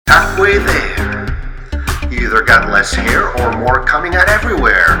halfway there. You either got less hair or more coming out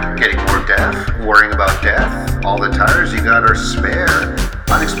everywhere. Getting more deaf, worrying about death. All the tires you got are spare.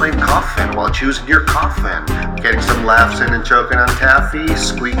 Unexplained coughing while choosing your coffin. Getting some laughs in and choking on taffy.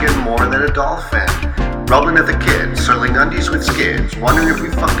 Squeaking more than a dolphin. Rubbing at the kids, circling undies with skids. Wondering if we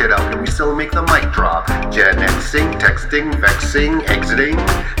fucked it up and we still make the mic drop. Gen Xing, texting, vexing, exiting.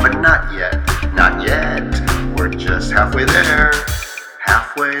 But not yet, not yet. We're just halfway there.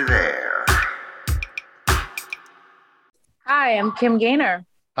 Halfway there. Hi, I'm Kim Gaynor.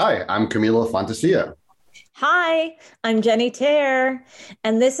 Hi, I'm Camilo Fantasia. Hi, I'm Jenny Terre,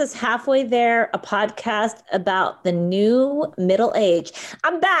 and this is Halfway There, a podcast about the new middle age.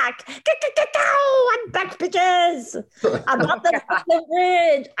 I'm back. I'm back, bitches. I'm up the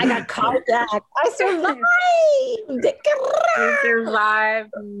bridge. I got carjacked. I survived. You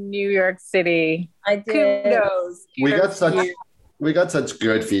survived New York City. I did. Kudos. We got such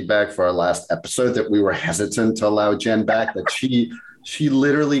good feedback for our last episode that we were hesitant to allow Jen back, that she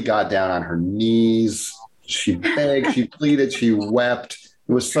literally got down on her knees. She begged, she pleaded, she wept.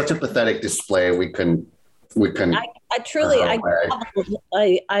 It was such a pathetic display. We couldn't. I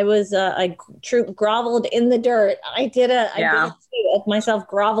groveled in the dirt. I did it too, of myself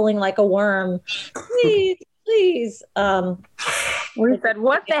groveling like a worm. Please. We said,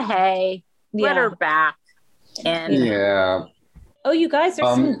 what the hey? Let her back. And yeah. Oh, you guys, there's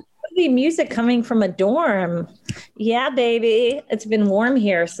some movie music coming from a dorm. Yeah, baby. It's been warm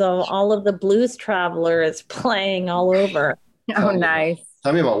here, so all of the Blues Traveler is playing all over. Oh, nice.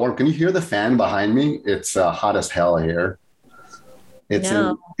 Tell me about warm. Can you hear the fan behind me? It's hot as hell here. It's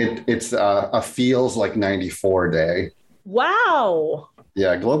a feels like 94 day. Wow.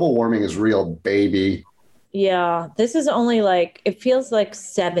 Yeah, global warming is real, baby. Yeah, this is only it feels like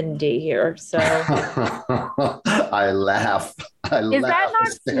 70 here. So I laugh. Is that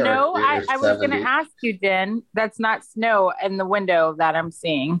not snow? I was going to ask you, Jen. That's not snow in the window that I'm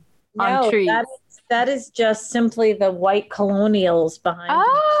seeing on trees. That is just simply the white colonials behind me.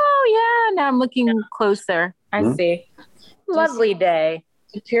 Oh, yeah. Now I'm looking closer. I see. Lovely day.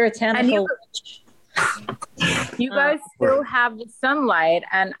 Puritanical. You guys still have the sunlight,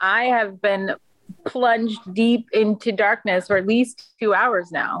 and I have been plunged deep into darkness for at least 2 hours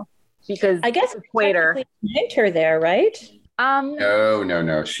now because I guess equator. Winter there, right?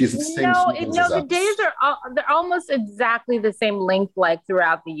 No. She's the same. The days they're almost exactly the same length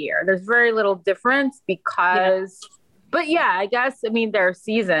throughout the year. There's very little difference but yeah, I guess there are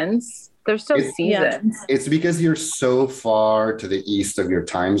seasons. There's still seasons. It's because you're so far to the east of your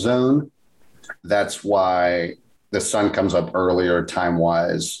time zone. That's why the sun comes up earlier time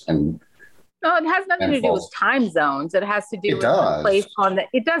wise and. No, it has nothing to do with time zones. It has to do with the place on the.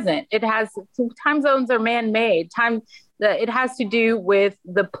 It doesn't. It has time zones are man-made. It has to do with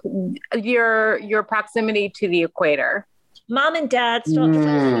your proximity to the equator. Mom and dad don't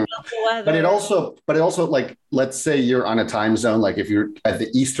about the weather. But it also let's say you're on a time zone. If you're at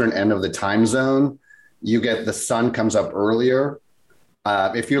the eastern end of the time zone, you get the sun comes up earlier.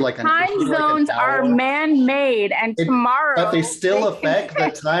 If you're time zones are man-made, and tomorrow, but they still affect the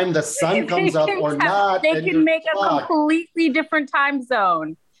time the sun comes up or not. They can make a completely different time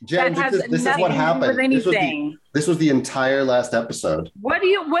zone. Jen, this is what happened. This was the entire last episode. What do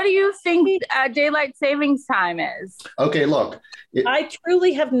you think daylight savings time is? Okay, look. I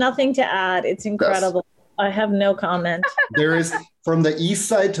truly have nothing to add. It's incredible. Yes. I have no comment. There is, from the east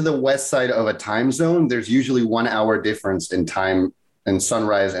side to the west side of a time zone, there's usually 1 hour difference in time and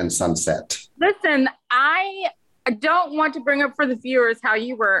sunrise and sunset. Listen, I don't want to bring up for the viewers how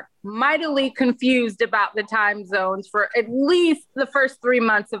you were mightily confused about the time zones for at least the first 3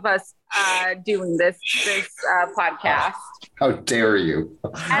 months of us doing this podcast. How dare you?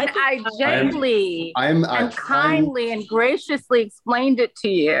 And I gently and kindly and graciously explained it to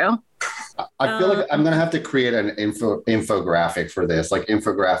you. I feel like I'm going to have to create an infographic for this.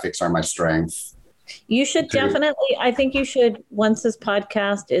 Infographics are my strength. You should definitely, I think you should, once this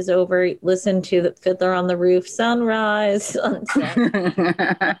podcast is over, listen to the Fiddler on the Roof, Sunrise,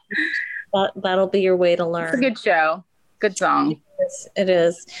 Sunset. That'll be your way to learn. It's a good show. Good song. It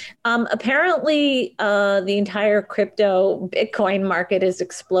is. Apparently, the entire crypto Bitcoin market is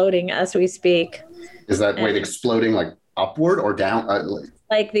exploding as we speak. Is that exploding upward or down?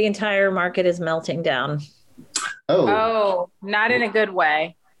 The entire market is melting down. Oh, not in a good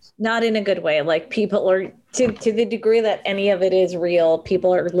way. Not in a good way. People are, to the degree that any of it is real,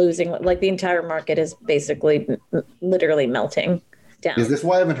 people are losing, the entire market is basically literally melting down. Is this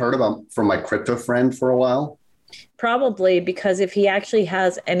why I haven't heard from my crypto friend for a while? Probably, because if he actually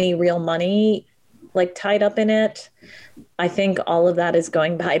has any real money, like tied up in it, I think all of that is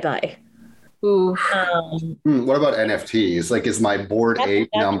going bye-bye. Ooh. What about NFTs? Like, is my Bored Ape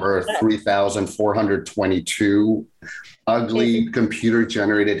number 3,422 ugly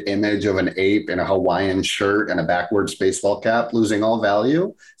computer-generated image of an ape in a Hawaiian shirt and a backwards baseball cap losing all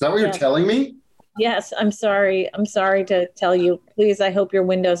value? Is that what you're telling me? Yes, I'm sorry. I'm sorry to tell you. Please, I hope your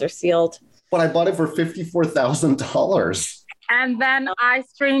windows are sealed. But I bought it for $54,000. And then I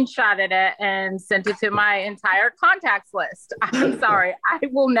screenshotted it and sent it to my entire contacts list. I'm sorry. I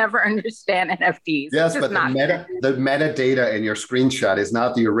will never understand NFTs. Yes, but the metadata in your screenshot is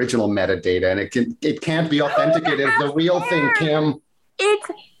not the original metadata, and it can't be authenticated as the real thing, Kim.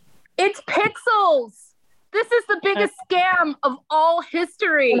 It's pixels. This is the biggest scam of all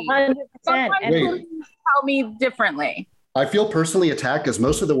history. 100%. Someone can tell me differently. I feel personally attacked because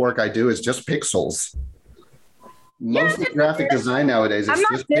most of the work I do is just pixels. Most of the graphic design nowadays is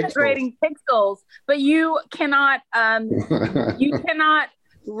just denigrating pixels, but you cannot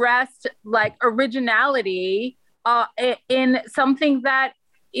rest like originality in something that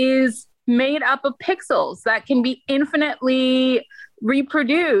is made up of pixels that can be infinitely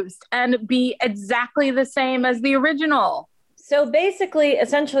reproduced and be exactly the same as the original. So basically,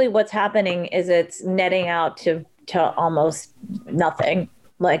 essentially what's happening is it's netting out to almost nothing,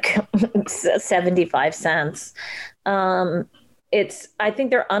 like 75 cents. I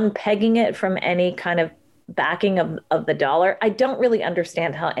think they're unpegging it from any kind of backing of the dollar. I don't really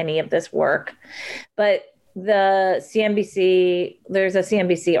understand how any of this work, but there's a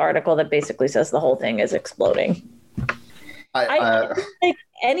CNBC article that basically says the whole thing is exploding. I think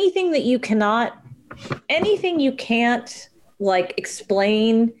anything you can't like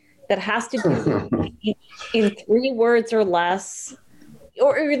explain that has to be in 3 words or less,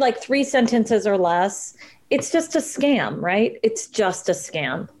 or like 3 sentences or less, it's just a scam, right? It's just a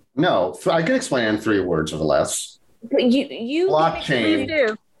scam. No, I can explain in 3 words or less. But you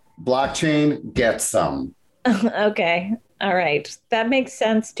blockchain, get some. Okay, all right, that makes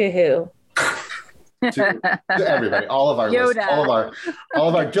sense to who? to everybody, all of our listeners, all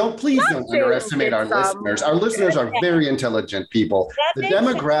of our don't underestimate our listeners. Our listeners are very intelligent people. The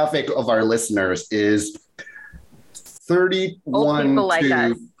demographic of our listeners is 31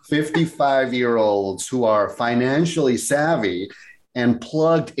 to 55-year-olds who are financially savvy and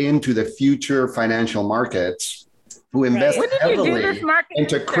plugged into the future financial markets, who invest heavily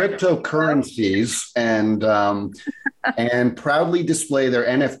into cryptocurrencies and proudly display their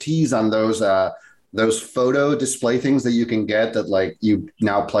NFTs on those photo display things that you can get that like you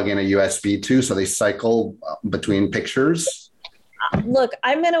now plug in a USB to, so they cycle between pictures. Look,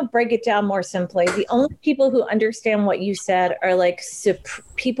 I'm going to break it down more simply. The only people who understand what you said are like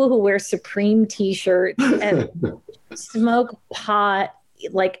people who wear Supreme t-shirts and smoke pot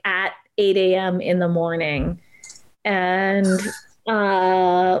like at 8 a.m. in the morning. And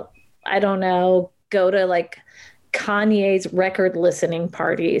I don't know, go to like Kanye's record listening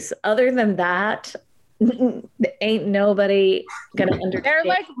parties. Other than that, ain't nobody gonna understand. They're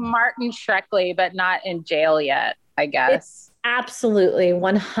like Martin Shkreli, but not in jail yet, I guess. It's absolutely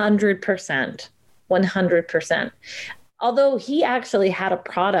 100%. Although he actually had a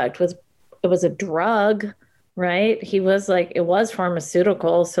product, it was a drug, right? He was like, it was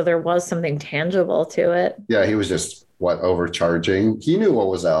pharmaceutical, so there was something tangible to it. Yeah, he was just overcharging. He knew what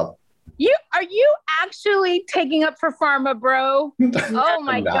was up. Are you actually taking up for pharma, bro? Oh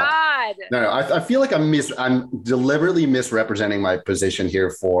my God. No, I feel like I'm deliberately misrepresenting my position here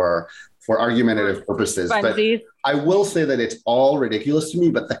for argumentative purposes. But I will say that it's all ridiculous to me,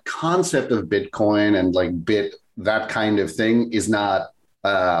 but the concept of Bitcoin and like that kind of thing is not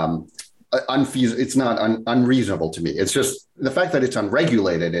unfeasible. It's not unreasonable to me. It's just the fact that it's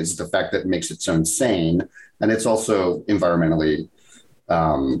unregulated is the fact that makes it so insane. And it's also environmentally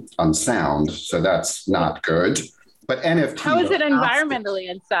unsound, so that's not good. But NFT, how is it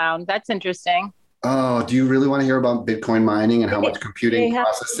environmentally unsound? That's interesting. Oh, do you really want to hear about Bitcoin mining and how much computing,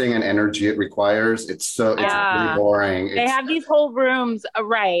 processing, and energy it requires? It's really boring. They have these whole rooms,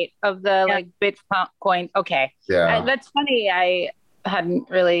 right, of the like Bitcoin. Okay, yeah, that's funny. I hadn't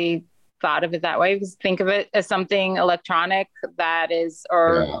really thought of it that way, because think of it as something electronic that is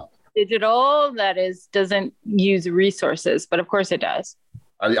digital that doesn't use resources, but of course it does.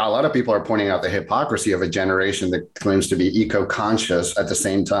 A lot of people are pointing out the hypocrisy of a generation that claims to be eco-conscious at the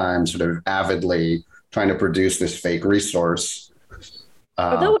same time sort of avidly trying to produce this fake resource.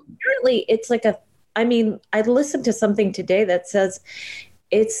 Although apparently it's like I listened to something today that says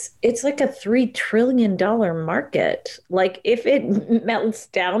it's like a $3 trillion market. Like if it melts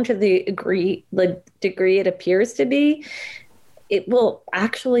down to the degree it appears to be, it will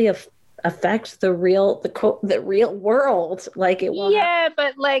actually affect the real world. Like it will. Yeah,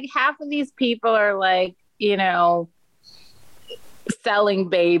 but like half of these people are like, you know, selling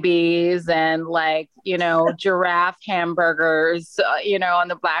babies and like, you know, giraffe hamburgers, you know, on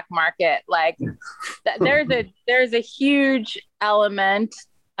the black market. Like there's a huge element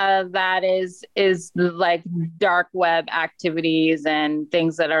that is like dark web activities and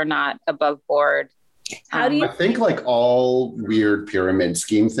things that are not above board. How do you think like all weird pyramid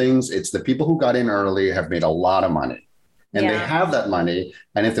scheme things, it's the people who got in early have made a lot of money. And they have that money.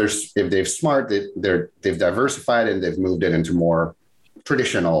 And if they've smart, they've diversified and they've moved it into more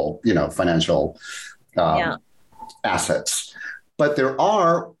traditional, you know, financial assets. But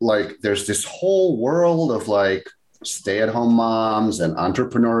there's this whole world of like stay-at-home moms and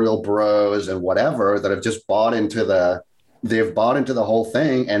entrepreneurial bros and whatever that have just bought into the whole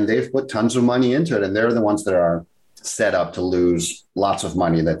thing, and they've put tons of money into it. And they're the ones that are set up to lose lots of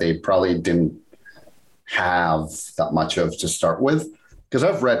money that they probably didn't have that much of to start with. Because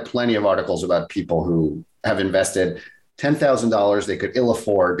I've read plenty of articles about people who have invested $10,000 they could ill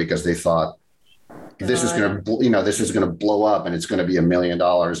afford because they thought this is going to blow up and it's going to be $1 million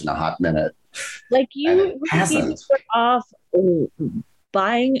in a hot minute. Like you put off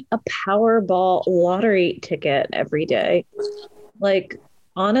buying a Powerball lottery ticket every day. Like,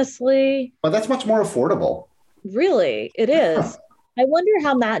 honestly. But that's much more affordable. Really, it is. I wonder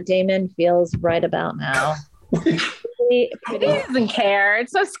how Matt Damon feels right about now. He doesn't care.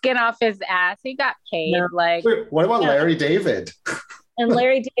 It's no skin off his ass. He got paid. No. Like, wait, what about Larry David? And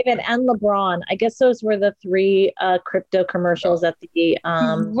Larry David and LeBron. I guess those were the three crypto commercials at the.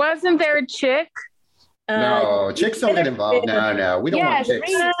 Wasn't there a chick? No, chicks don't get involved. No, we don't want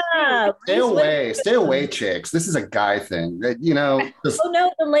chicks. Stay away, chicks. This is a guy thing. You know.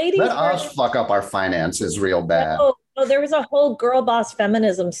 The ladies. Let us fuck up our finances real bad. Oh, there was a whole girl boss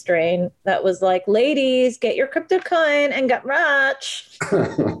feminism strain that was like, ladies, get your crypto coin and get rich.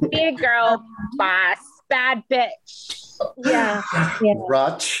 Be a girl boss, bad bitch. Yeah.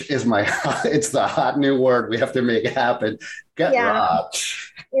 Rutch is it's the hot new word we have to make happen. Get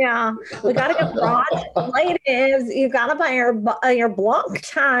rutch. Yeah, we gotta get rutch. Ladies, you gotta buy your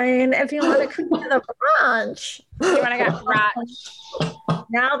blockchain if you want to come to the brunch. You want to get rutch.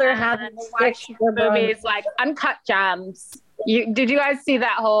 Now they're having movies like Uncut Gems. Did you guys see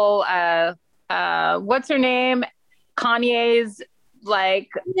that whole what's her name? Kanye's like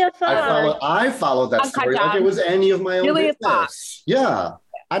I followed that story like it was any of my own business. Yeah.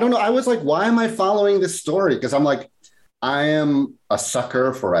 I don't know. I was like, why am I following this story? Because I'm like, I am a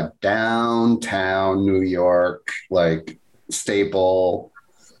sucker for a downtown New York, like staple,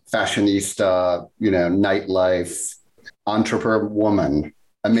 fashionista, you know, nightlife, entrepreneur woman.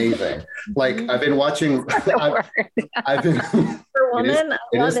 Amazing. Like I've been watching. I've been. For women,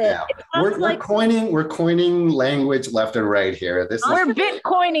 it is now. We're coining language left and right here. We're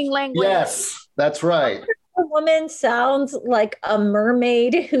Bitcoining language. Yes, that's right. A woman sounds like a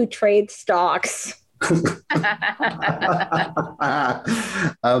mermaid who trades stocks.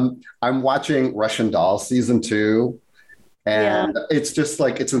 I'm watching Russian Doll season 2. And it's just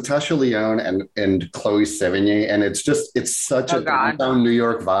like, it's Natasha Lyonne and Chloe Sevigny. And it's such a downtown New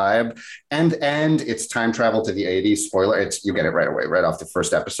York vibe. And it's time travel to the 80s. Spoiler, you get it right away, right off the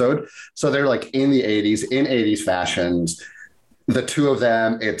first episode. So they're like in the 80s, in 80s fashions. The two of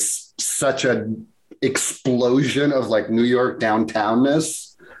them, it's such an explosion of like New York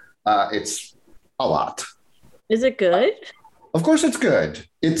downtownness. It's a lot. Is it good? Of course it's good.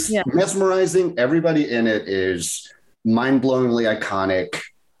 It's mesmerizing. Everybody in it is mind-blowingly iconic.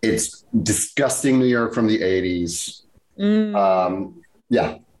 It's disgusting New York from the 80s.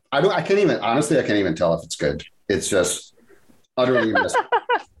 I can't even tell if it's good. It's just utterly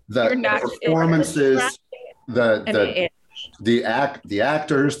the performances, the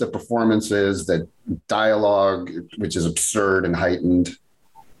actors, the performances, the dialogue, which is absurd and heightened.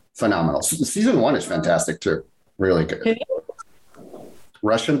 Phenomenal. Season 1 is fantastic too. Really good.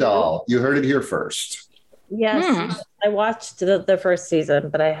 Russian Doll. You heard it here first. Yes, I watched the first season,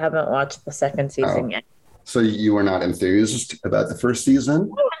 but I haven't watched the second season yet. So you were not enthused about the first season?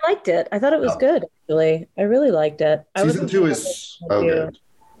 No, I liked it. I thought it was good, actually. I really liked it. Season 2 is good.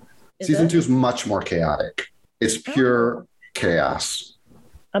 Season 2 is much more chaotic. It's pure chaos.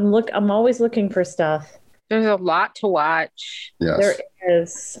 I'm always looking for stuff. There's a lot to watch. Yes. There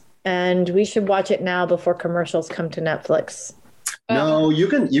is. And we should watch it now before commercials come to Netflix. No, you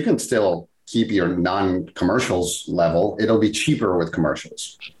can still keep your non-commercials level. It'll be cheaper with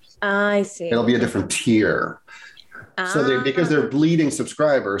commercials. I see. It'll be a different tier. So because they're bleeding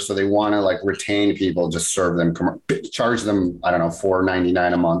subscribers, so they want to like retain people, just serve them, charge them, I don't know,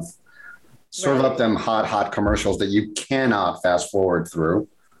 $4.99 a month serve up them hot commercials that you cannot fast forward through.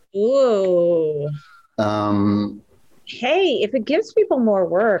 Ooh. Hey, if it gives people more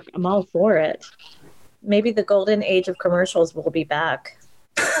work, I'm all for it. Maybe the golden age of commercials will be back.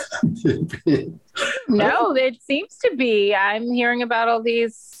 No, it seems to be. I'm hearing about all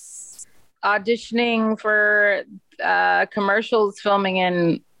these auditioning for commercials filming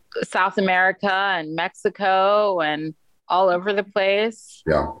in South America and Mexico and all over the place.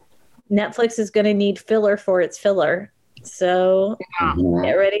 Yeah. Netflix is going to need filler for its filler. So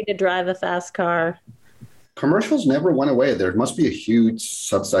get ready to drive a fast car. Commercials never went away. There must be a huge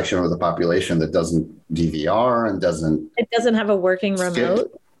subsection of the population that doesn't DVR and It doesn't have a working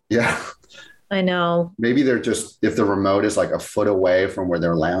remote. Yeah. I know. Maybe they're just, if the remote is like a foot away from where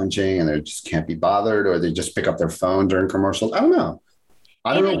they're lounging and they just can't be bothered, or they just pick up their phone during commercials. I don't know.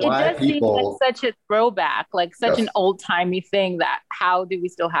 I don't know why people. It does seem like such a throwback, like such an old timey thing that how do we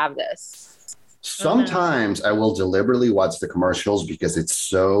still have this? Sometimes I will deliberately watch the commercials because it's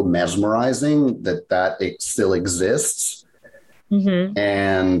so mesmerizing that it still exists. Mm-hmm.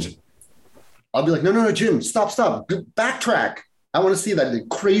 And I'll be like, no, Jim, stop, backtrack. I want to see that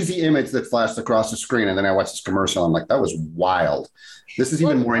crazy image that flashed across the screen. And then I watch this commercial. I'm like, that was wild. This is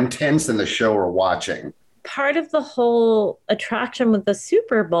even more intense than the show we're watching. Part of the whole attraction with the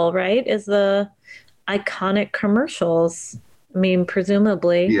Super Bowl, right, is the iconic commercials. I mean,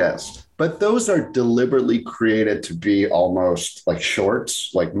 presumably. Yes. But those are deliberately created to be almost like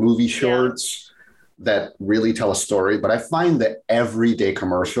shorts, like movie shorts that really tell a story. But I find the everyday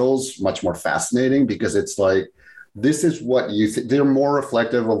commercials much more fascinating because it's like, this is what you think. They're more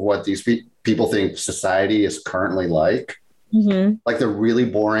reflective of what these people think society is currently like. Mm-hmm. Like the really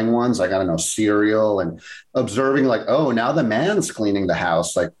boring ones, like, I don't know, Serial, and observing like, oh, now the man's cleaning the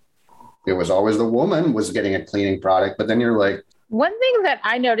house. Like it was always the woman was getting a cleaning product. But then you're like, one thing that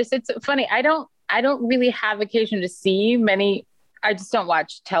I noticed, it's funny. I don't really have occasion to see many. I just don't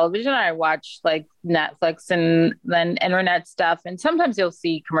watch television. I watch like Netflix and then internet stuff. And sometimes you'll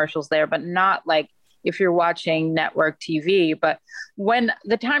see commercials there, but not like if you're watching network TV. But when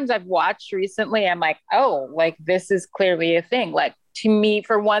the times I've watched recently, I'm like, oh, like this is clearly a thing. Like to me,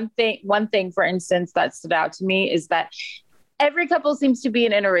 for one thing, for instance, that stood out to me is that every couple seems to be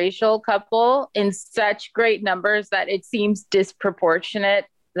an interracial couple in such great numbers that it seems disproportionate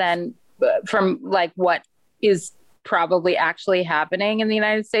than from like what is probably actually happening in the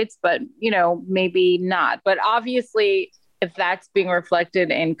United States, but maybe not. But obviously, if that's being reflected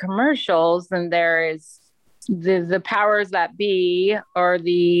in commercials, then there is the powers that be, or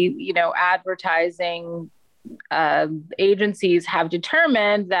the advertising agencies have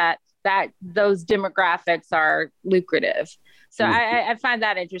determined that those demographics are lucrative. So I find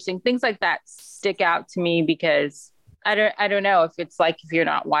that interesting. Things like that stick out to me because I don't know if it's like if you're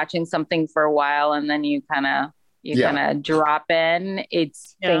not watching something for a while and then you kind of drop in,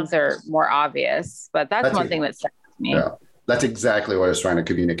 things are more obvious. But that's one thing that stuck with me. Yeah. That's exactly what I was trying to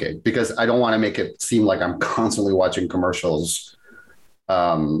communicate, because I don't want to make it seem like I'm constantly watching commercials,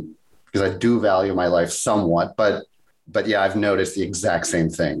 because I do value my life somewhat. But yeah, I've noticed the exact same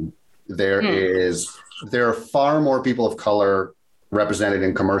thing. There are far more people of color represented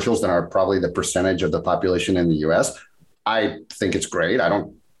in commercials than are probably the percentage of the population in the US. I think it's great.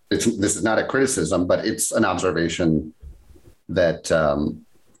 This is not a criticism, but it's an observation that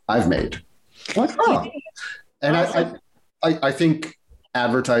I've made. And I think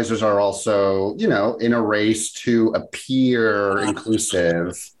advertisers are also, in a race to appear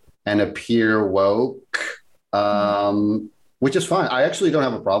inclusive and appear woke, which is fine. I actually don't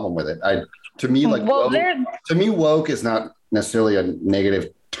have a problem with it. To me, woke is not necessarily a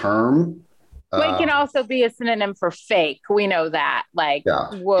negative term. It can also be a synonym for fake. We know that, like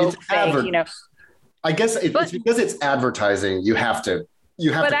woke, fake. I guess it's because it's advertising. You have to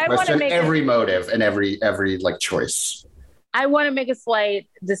question every motive and every like choice. I want to make a slight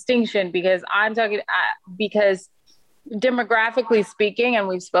distinction because I'm talking because demographically speaking, and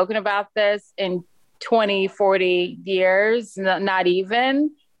we've spoken about this in 20, 40 years, not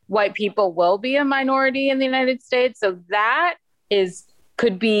even, white people will be a minority in the United States. So that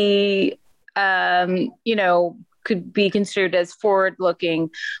could be considered as forward looking,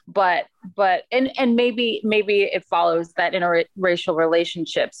 but maybe it follows that interracial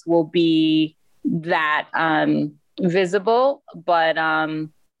relationships will be that visible, but I'd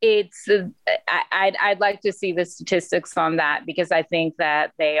like to see the statistics on that, because I think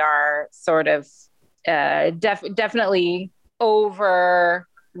that they are sort of definitely over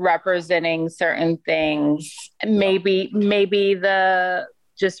representing certain things. Maybe the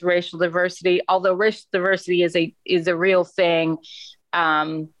just racial diversity, although racial diversity is a real thing,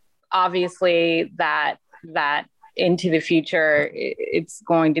 obviously that into the future, it's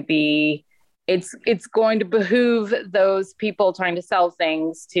going to behoove those people trying to sell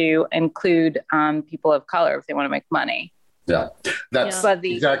things to include people of color if they want to make money. Yeah, that's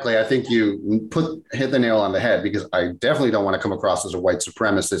exactly. I think you hit the nail on the head, because I definitely don't want to come across as a white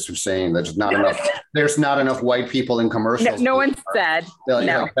supremacist who's saying there's not enough white people in commercials. No one said.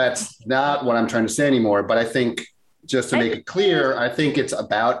 No. That's not what I'm trying to say anymore. But I think, just to make it clear, I think it's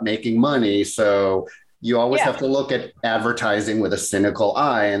about making money. So you always have to look at advertising with a cynical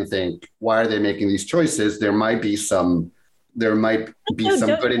eye and think, why are they making these choices? There might be some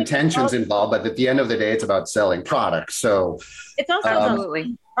good intentions involved, but at the end of the day, it's about selling products. So it's also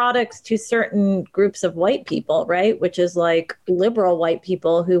absolutely products to certain groups of white people, right? Which is like liberal white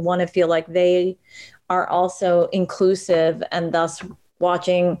people who want to feel like they are also inclusive, and thus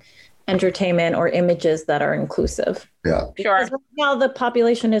watching entertainment or images that are inclusive. Yeah, because right now the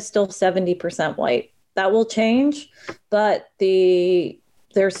population is still 70% white. That will change, but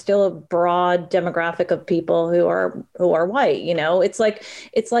there's still a broad demographic of people who are white. You know, it's like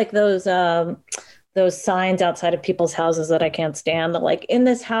those signs outside of people's houses that I can't stand, that like, in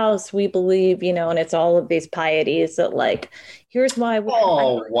this house we believe, you know, and it's all of these pieties that like, here's why.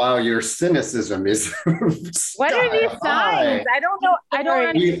 Wow, your cynicism is. What are these signs? I don't know. I don't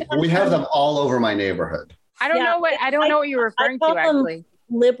understand. We have them all over my neighborhood. I don't know what you're referring to, actually.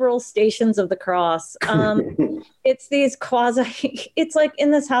 Liberal Stations of the Cross. It's these it's like,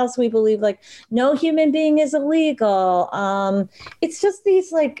 in this house we believe like no human being is illegal. It's just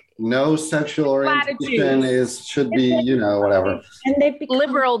these like, no sexual orientation should be, you know, whatever. And they've become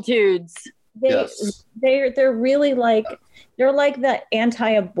liberal dudes. They're really like, they're like the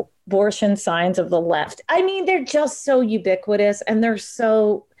anti-abortion signs of the left. I mean, they're just so ubiquitous, and they're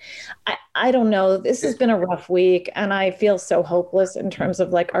so, I don't know. This has been a rough week, and I feel so hopeless in terms of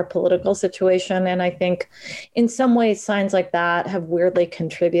like our political situation. And I think in some ways signs like that have weirdly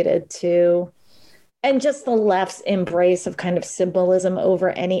contributed to, and just the left's embrace of kind of symbolism over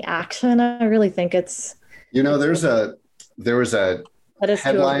any action. I really think it's, you know, there was a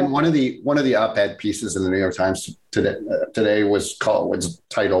headline. One of the op-ed pieces in the New York Times today was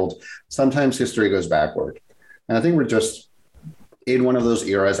titled "Sometimes History Goes Backward," and I think we're just in one of those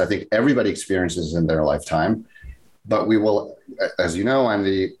eras. I think everybody experiences in their lifetime, but we will, as you know, I'm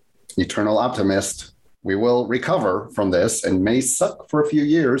the eternal optimist. We will recover from this, and may suck for a few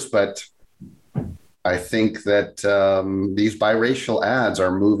years, but I think that these biracial ads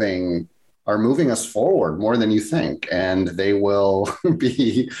are moving us forward more than you think. And they will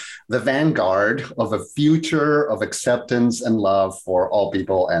be the vanguard of a future of acceptance and love for all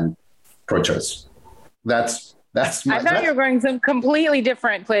people and pro-choice. That's my, I thought you were going some completely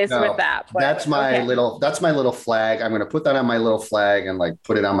different place with that. That's my little flag. I'm going to put that on my little flag and like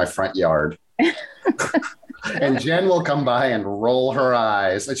put it on my front yard. And Jen will come by and roll her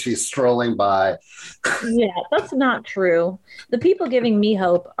eyes as she's strolling by. Yeah, that's not true. The people giving me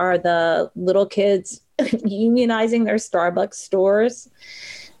hope are the little kids unionizing their Starbucks stores,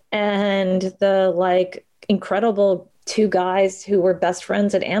 and the like incredible two guys who were best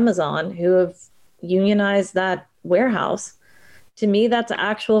friends at Amazon who have unionized that warehouse. To me, that's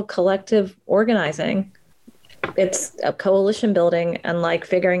actual collective organizing. It's a coalition building and like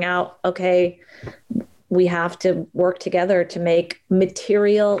figuring out, okay, we have to work together to make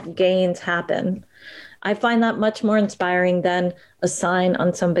material gains happen. I find that much more inspiring than a sign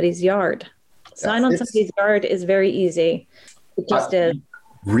on somebody's yard. Somebody's yard is very easy. It just is.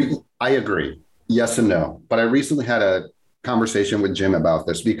 I agree. Yes and no. But I recently had a conversation with Jim about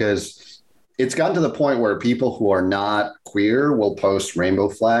this, because it's gotten to the point where people who are not queer will post rainbow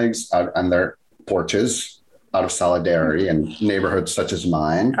flags out on their porches out of solidarity in neighborhoods such as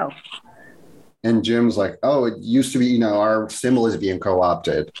mine. Oh. And Jim's like, oh, it used to be, you know, our symbol is being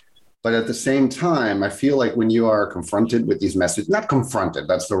co-opted. But at the same time, I feel like when you are confronted with these messages, not confronted,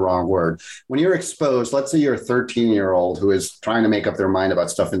 that's the wrong word. When you're exposed, let's say you're a 13-year-old who is trying to make up their mind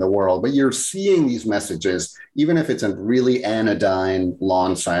about stuff in the world, but you're seeing these messages, even if it's a really anodyne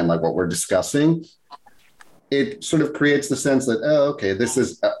lawn sign like what we're discussing, it sort of creates the sense that, oh, okay, this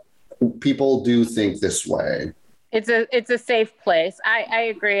is, people do think this way. It's a safe place.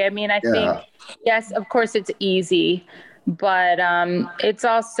 I agree. I mean, I think, yes, of course it's easy, but it's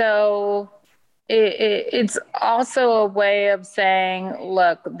also a way of saying,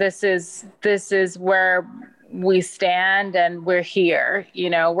 look, this is where we stand and we're here. You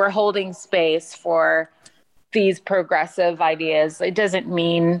know, we're holding space for these progressive ideas. It doesn't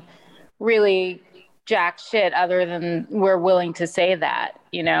mean really jack shit other than we're willing to say that,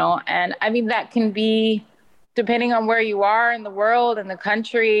 you know? And I mean, that can be depending on where you are in the world and the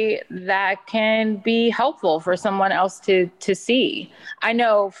country, that can be helpful for someone else to see. I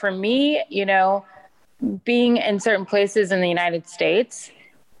know for me, being in certain places in the United States,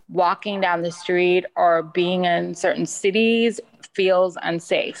 walking down the street or being in certain cities feels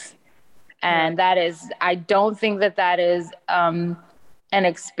unsafe. And that is, I don't think that is an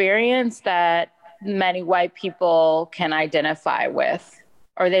experience that many white people can identify with,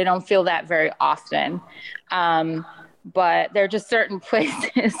 or they don't feel that very often. But there are just certain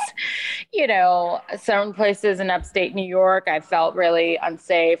places, certain places in upstate New York, I felt really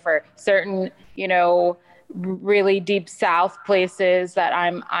unsafe, or certain, really deep South places that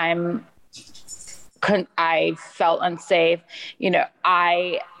I felt unsafe.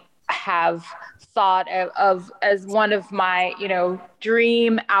 I have thought of as one of my,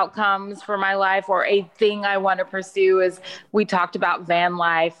 dream outcomes for my life, or a thing I want to pursue, is we talked about van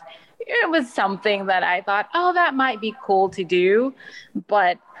life. It was something that I thought, oh, that might be cool to do.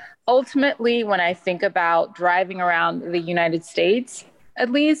 But ultimately, when I think about driving around the United States,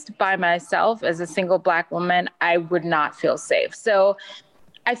 at least by myself as a single Black woman, I would not feel safe. So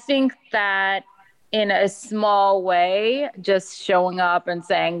I think that in a small way, just showing up and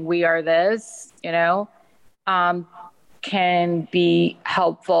saying, we are this, can be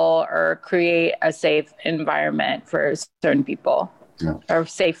helpful or create a safe environment for certain people. Yeah. Or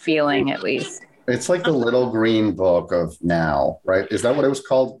safe feeling, at least. It's like the Little Green Book of now, right? Is that what it was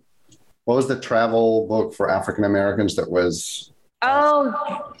called? What was the travel book for African Americans that was?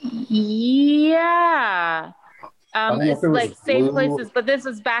 Oh, yeah. It's like Safe Places, but this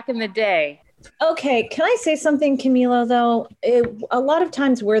was back in the day. Okay, can I say something, Camilo, though? A lot of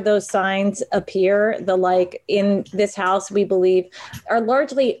times where those signs appear, in this house, we believe, are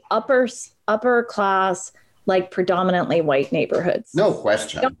largely upper class, predominantly white neighborhoods. No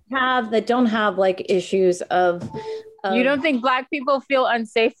question. That don't have issues of. You don't think Black people feel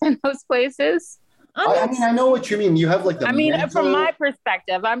unsafe in those places? I know what you mean. You have from my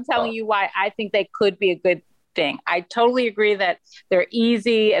perspective, I'm telling you why I think they could be a good thing. I totally agree that they're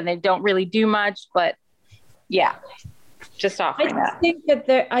easy and they don't really do much, but yeah, just offering that.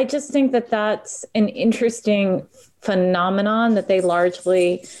 I just think that that's an interesting phenomenon, that they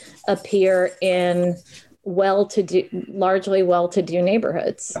largely appear in largely well-to-do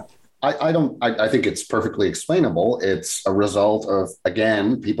neighborhoods. I think it's perfectly explainable. It's a result of,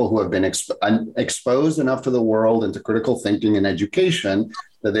 again, people who have been exposed enough to the world and to critical thinking and education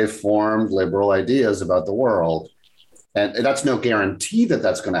that they've formed liberal ideas about the world. And that's no guarantee that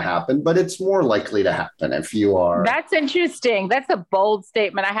that's going to happen, but it's more likely to happen if you are. That's interesting. That's a bold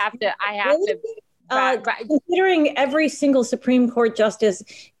statement. I have to. Considering every single Supreme Court justice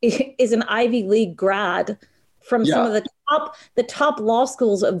is an Ivy League grad from some of the top law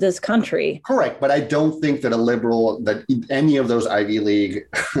schools of this country. Correct. But I don't think that any of those Ivy League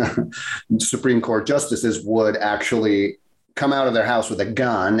Supreme Court justices would actually come out of their house with a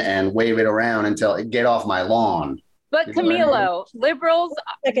gun and wave it around and get off my lawn. But Camilo, liberals,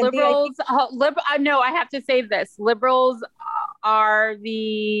 no, I have to say this. Liberals are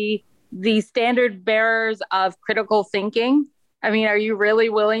the standard bearers of critical thinking. I mean, are you really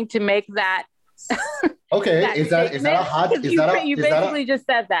willing to make that? Okay, is that a hot? You basically just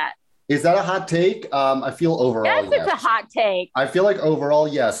said that. Is that a hot take? I feel overall, yes. It's a hot take. I feel like overall,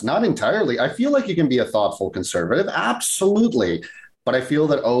 yes, not entirely. I feel like you can be a thoughtful conservative, absolutely. But I feel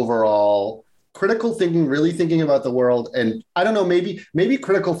that overall, critical thinking, really thinking about the world, and I don't know, maybe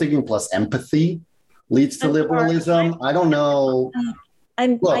critical thinking plus empathy leads to liberalism. I don't know.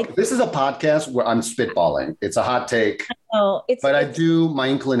 This is a podcast where I'm spitballing. It's a hot take. My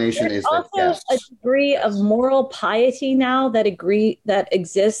inclination is that yes. A degree of moral piety now that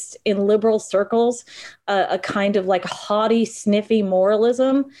exists in liberal circles, a kind of haughty, sniffy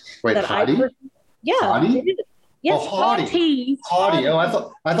moralism. Wait, haughty? Haughty? Yes, haughty.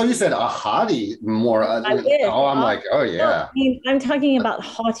 Oh, I thought you said a hottie more. Yeah. I'm talking about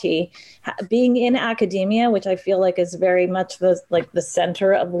haughty, being in academia, which I feel like is very much the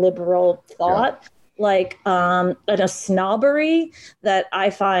center of liberal thought. And a snobbery that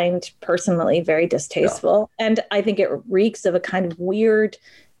I find personally very distasteful. Yeah. And I think it reeks of a kind of weird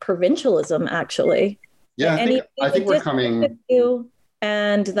provincialism, actually. Yeah, I think we're coming.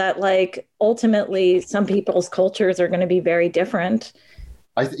 And that ultimately some people's cultures are going to be very different.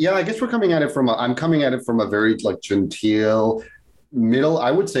 I guess I'm coming at it from a very genteel middle,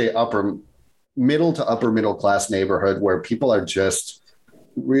 I would say upper middle to upper middle class neighborhood where people are just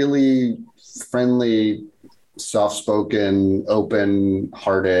really friendly, soft-spoken,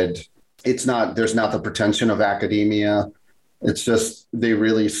 open-hearted. There's not the pretension of academia. It's just they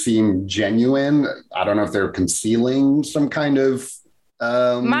really seem genuine. I don't know if they're concealing some kind of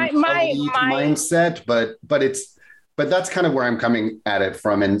mindset, but that's kind of where I'm coming at it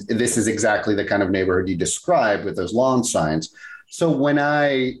from. And this is exactly the kind of neighborhood you described with those lawn signs. So when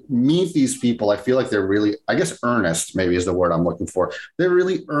I meet these people, I feel like they're really, I guess, earnest, maybe is the word I'm looking for. They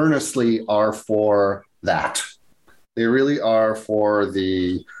really earnestly are for that. They really are for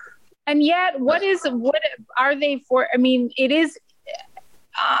the. And yet, what are they for? I mean, it's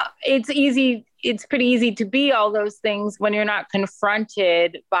pretty easy to be all those things when you're not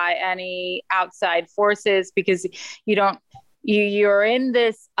confronted by any outside forces, because you're in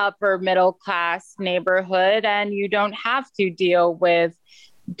this upper middle class neighborhood and you don't have to deal with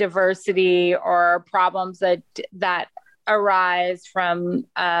diversity or problems that arise from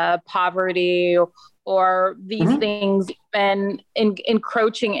poverty or these things and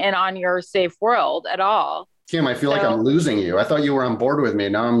encroaching in on your safe world at all. Kim, I feel like I'm losing you. I thought you were on board with me.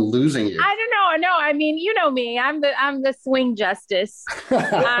 Now I'm losing you. I don't know. No, I mean, you know me. I'm the swing justice. No,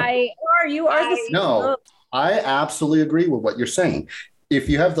 I absolutely agree with what you're saying. If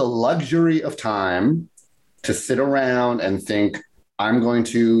you have the luxury of time to sit around and think, I'm going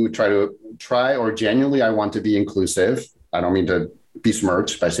to try or genuinely I want to be inclusive. I don't mean to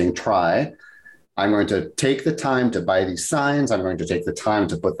besmirch by saying try. I'm going to take the time to buy these signs. I'm going to take the time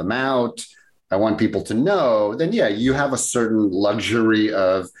to put them out. I want people to know, then yeah, you have a certain luxury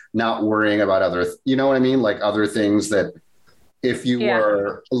of not worrying about other, you know what I mean? Like other things that if you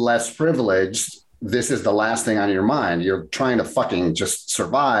were less privileged, this is the last thing on your mind. You're trying to fucking just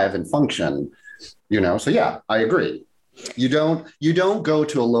survive and function, So yeah, I agree. You don't go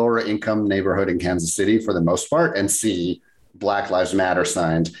to a lower income neighborhood in Kansas City for the most part and see Black Lives Matter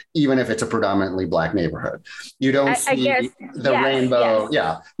signs, even if it's a predominantly Black neighborhood. You don't see the rainbow. Yes.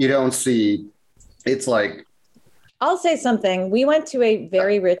 Yeah. You don't see, it's like. I'll say something. We went to a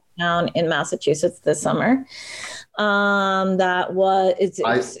very rich town in Massachusetts this summer. I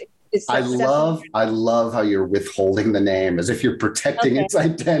love how you're withholding the name as if you're protecting its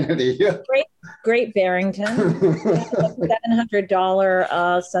identity. Great Barrington. $700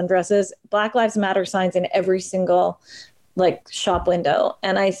 sundresses, Black Lives Matter signs in every single shop window.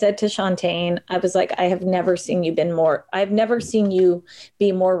 And I said to Shantae, I was like, I've never seen you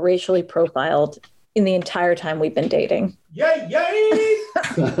be more racially profiled in the entire time we've been dating. Yay!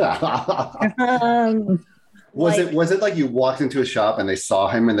 Was it like you walked into a shop and they saw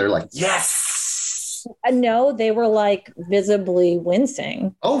him and they're like, yes? No, they were visibly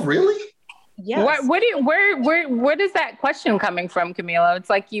wincing. Oh, really? Yes. Where is that question coming from, Camilo? It's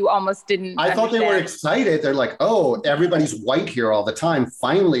like you almost didn't. I thought they were excited. They're like, oh, everybody's white here all the time.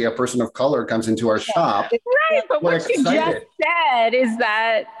 Finally, a person of color comes into our shop. Right, but what you just said is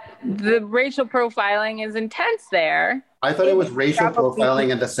that the racial profiling is intense there. I thought it was racial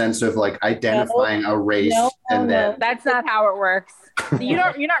profiling in the sense of identifying a race, then that's not how it works.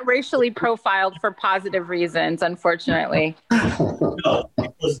 You're not racially profiled for positive reasons, unfortunately. No,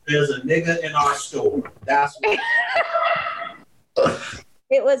 because there's a nigga in our store. That's what.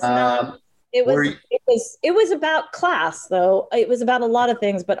 It was not. It was about class, though. It was about a lot of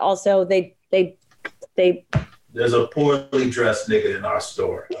things, but also they. There's a poorly dressed nigga in our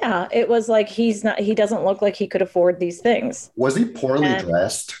store. Yeah, it was like he doesn't look like he could afford these things. Was he poorly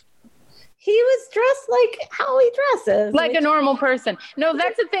dressed? He was dressed like how he dresses. Like a normal person. No,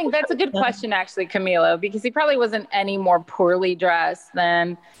 that's the thing. That's a good question, actually, Camilo, because he probably wasn't any more poorly dressed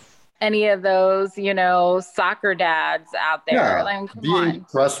than any of those, soccer dads out there. Yeah.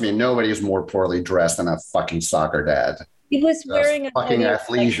 Trust me, nobody is more poorly dressed than a fucking soccer dad. He was wearing a fucking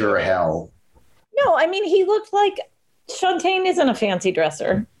athleisure hell. No, I mean, he looked like Shantae isn't a fancy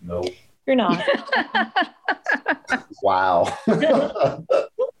dresser. No. You're not. Wow.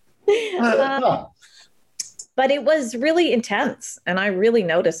 But it was really intense and I really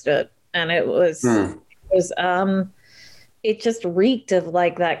noticed it. And it just reeked of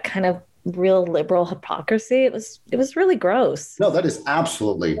that kind of real liberal hypocrisy. It was really gross. No, that is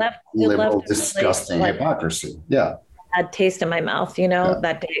absolutely liberal, disgusting hypocrisy. Yeah. Bad taste in my mouth,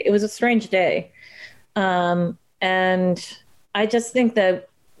 that day. It was a strange day. And I just think that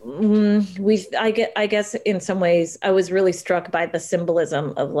I guess in some ways I was really struck by the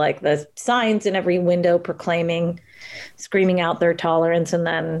symbolism of the signs in every window screaming out their tolerance. And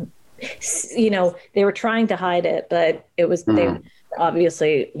then, they were trying to hide it, but it was, they were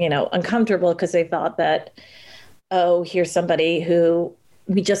obviously, uncomfortable because they thought that, oh, here's somebody who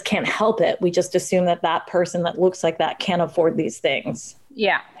we just can't help it. We just assume that person that looks like that can't afford these things.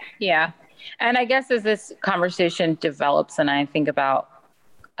 Yeah. Yeah. And I guess as this conversation develops and I think about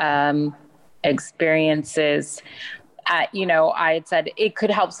experiences, I had said it could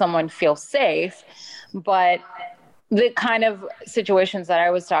help someone feel safe, but the kind of situations that I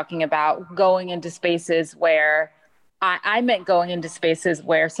was talking about, going into spaces where I meant going into spaces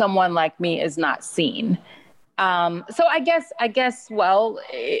where someone like me is not seen. So I guess, well,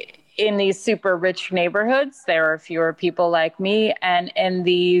 in these super rich neighborhoods, there are fewer people like me, and in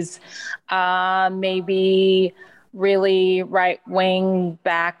these maybe really right-wing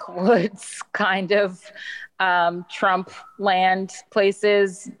backwoods kind of Trump land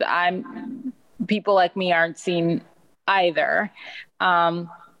places, people like me aren't seen either.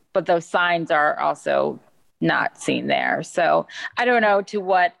 But those signs are also not seen there. So I don't know to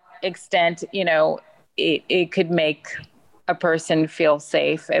what extent, it could make a person feel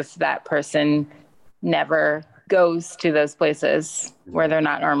safe if that person never goes to those places where they're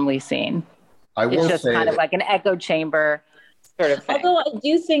not normally seen. It's just kind of like an echo chamber sort of thing. Although I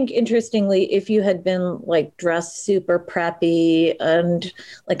do think, interestingly, if you had been like dressed super preppy and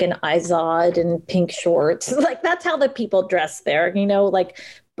like an Izod and pink shorts, like that's how the people dress there, like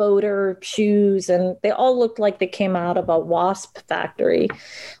boater shoes, and they all looked like they came out of a wasp factory.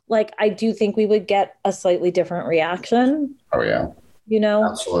 Like, I do think we would get a slightly different reaction. Oh, yeah.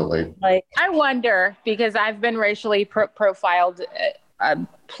 Absolutely. Like, I wonder, because I've been racially profiled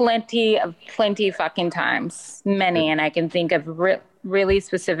plenty fucking times, many, and I can think of really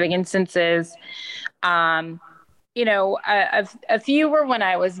specific instances. A few were when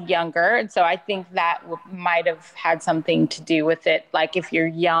I was younger, and so I think that might have had something to do with it. Like, if you're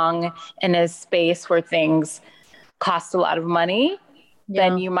young in a space where things cost a lot of money,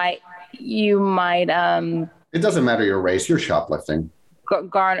 then you might. It doesn't matter your race; you're shoplifting.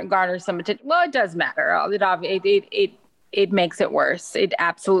 Garner some attention. Well, it does matter. It makes it worse. It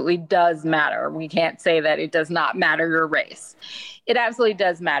absolutely does matter. We can't say that it does not matter your race. It absolutely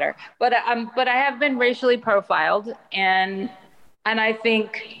does matter. But I have been racially profiled, and I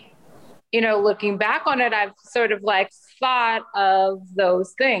think, looking back on it, I've sort of like thought of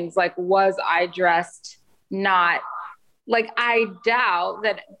those things. Like, was I dressed not like, I doubt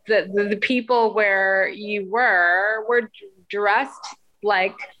that the people where you were dressed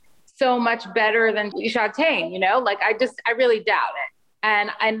like so much better than Chatain, like I really doubt it.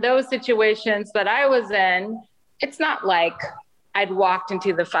 And in those situations that I was in, it's not like I'd walked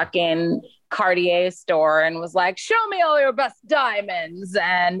into the fucking Cartier store and was like, show me all your best diamonds,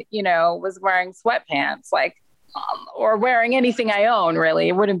 and, was wearing sweatpants, like, or wearing anything I own, really.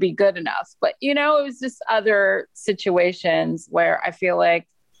 It wouldn't be good enough. But, it was just other situations where I feel like,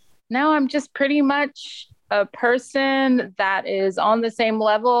 no, I'm just pretty much a person that is on the same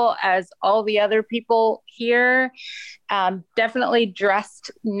level as all the other people here, definitely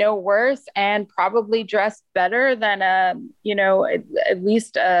dressed no worse, and probably dressed better than at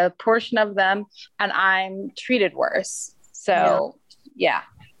least a portion of them, and I'm treated worse. So yeah.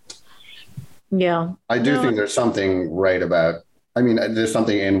 I do think there's something right about, there's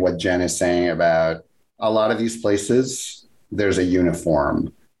something in what Jen is saying about a lot of these places. There's a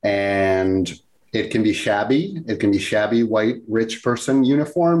uniform, and it can be shabby. It can be shabby white rich person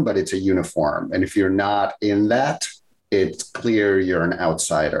uniform, but it's a uniform. And if you're not in that, it's clear you're an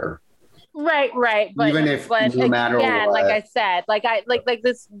outsider. Right. But even if no matter again, what, like I said, like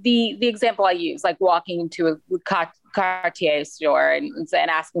this, the example I use, like walking into a Cartier store and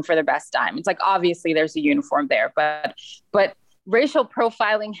asking for the best diamonds. Like, obviously there's a uniform there, but racial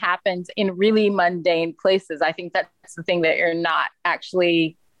profiling happens in really mundane places. I think that's the thing that you're not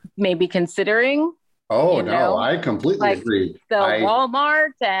actually maybe considering. No, I completely agree. The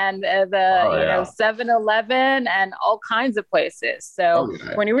Walmart and the 7-Eleven and all kinds of places. So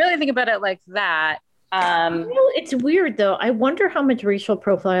when you really think about it like that, it's weird though. I wonder how much racial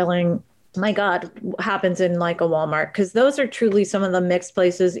profiling, my God, happens in like a Walmart, because those are truly some of the mixed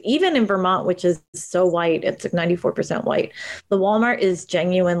places. Even in Vermont, which is so white, it's like 94% white. The Walmart is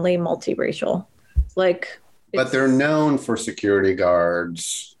genuinely multiracial. But they're known for security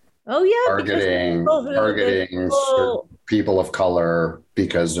guards. Oh yeah, targeting people of color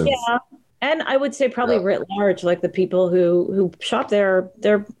because of and I would say probably writ large, like the people who shop there,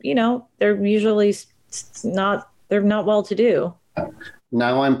 they're usually not well to do.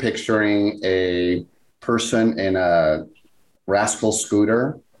 Now I'm picturing a person in a rascal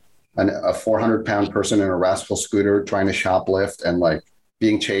scooter, a 400-pound person in a rascal scooter trying to shoplift and like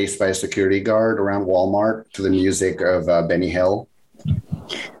being chased by a security guard around Walmart to the music of Benny Hill.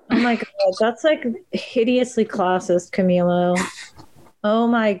 Oh my God, that's like hideously classist, Camilo. Oh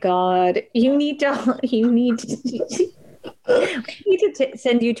my God, you need to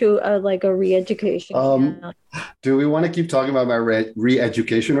send you to a re-education. Do we want to keep talking about my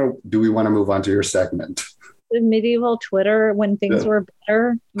re-education, or do we want to move on to your segment? the medieval Twitter when things were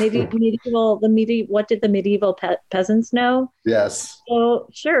better. Maybe what did the medieval peasants know? Yes. So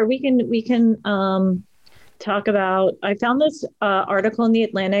sure, we can talk about. I found this article in the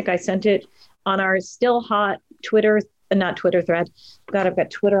Atlantic. I sent it on our still hot Twitter, not Twitter thread. God, I've got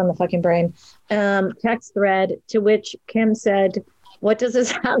Twitter on the fucking brain. Text thread, to which Kim said, "What does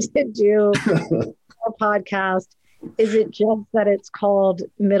this have to do with our podcast? Is it just that it's called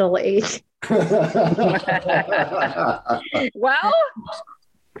middle age?" Well,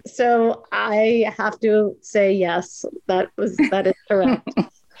 so I have to say yes. That is correct.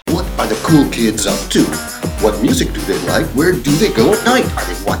 What are the cool kids up to? What music do they like? Where do they go at night? Are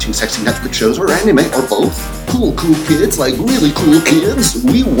they watching sexy Netflix shows or anime or both? Cool kids, like really cool kids.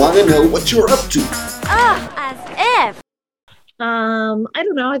 We want to know what you're up to. As if. I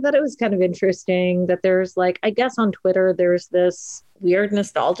don't know. I thought it was kind of interesting that there's I guess on Twitter, there's this weird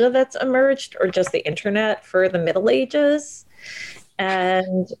nostalgia that's emerged, or just the internet, for the Middle Ages.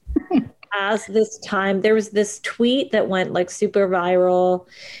 And as this time, there was this tweet that went super viral.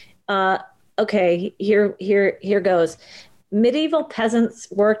 Okay, here goes. Medieval peasants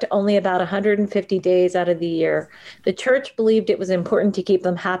worked only about 150 days out of the year. The church believed it was important to keep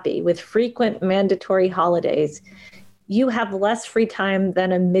them happy with frequent mandatory holidays. You have less free time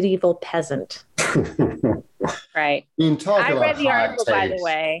than a medieval peasant. Right. I read the article, by the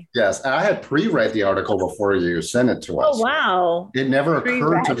way. Yes, and I had pre-read the article before you sent it to us. Oh, wow. It never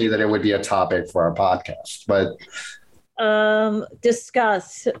occurred to me that it would be a topic for our podcast, but...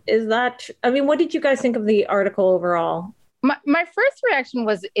 Discuss. What did you guys think of the article overall? My first reaction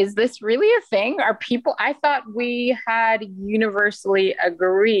was, is this really a thing? I thought we had universally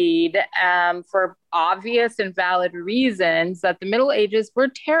agreed, for obvious and valid reasons, that the Middle Ages were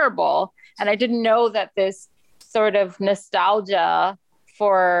terrible. And I didn't know that this sort of nostalgia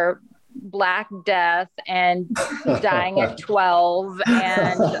for Black Death and dying at 12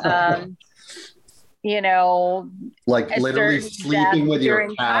 and, literally sleeping with your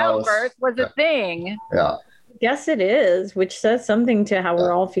cows childbirth was a thing. Yeah. Yes, it is, which says something to how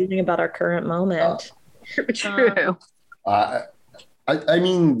we're all feeling about our current moment. True. The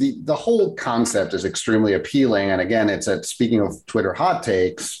whole concept is extremely appealing. And again, speaking of Twitter hot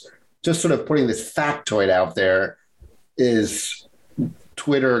takes, just sort of putting this factoid out there is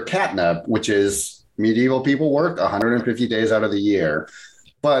Twitter catnip, which is medieval people work 150 days out of the year.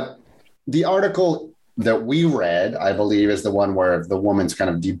 But the article that we read, I believe, is the one where the woman's kind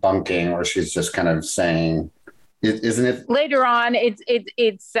of debunking, or she's just kind of saying, isn't it? Later on,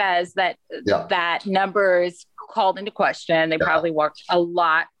 it says that that number is called into question. They probably worked a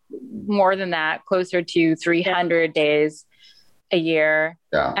lot more than that, closer to 300 days a year.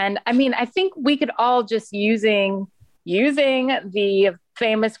 Yeah. And I think we could all just using the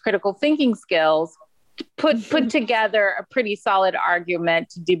famous critical thinking skills put together a pretty solid argument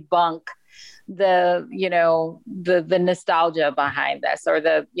to debunk the nostalgia behind this, or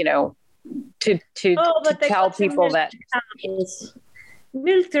to tell people that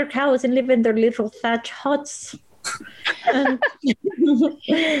milk their cows and live in their little thatch huts. They had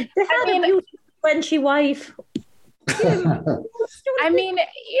a beautiful Frenchy wife.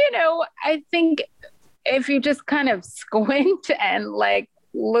 I think if you just kind of squint and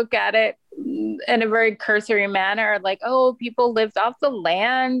look at it in a very cursory manner, people lived off the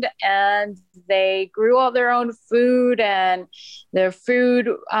land and they grew all their own food, and their food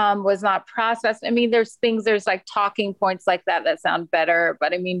was not processed. There's talking points like that sound better.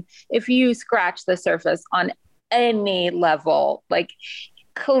 But if you scratch the surface on any level,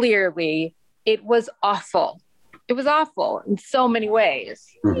 clearly it was awful. It was awful in so many ways.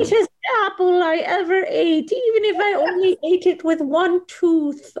 Sweetest apple I ever ate, even if I only ate it with one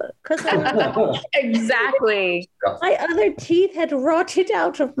tooth. Exactly. My other teeth had rotted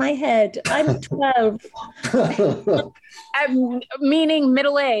out of my head. I'm 12. Meaning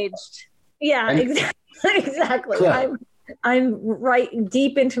middle-aged. Yeah, exactly. Yeah. I'm right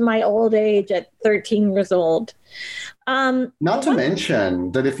deep into my old age at 13 years old. Not to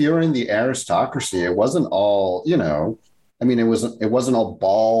mention that if you're in the aristocracy, it wasn't all, it wasn't all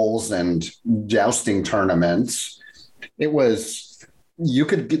balls and jousting tournaments. It was, you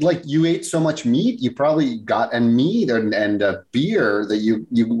could get, you ate so much meat, you probably got meat and beer that you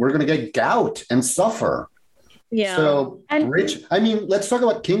were going to get gout and suffer. Yeah. So let's talk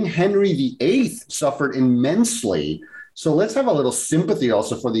about King Henry VIII suffered immensely. So let's have a little sympathy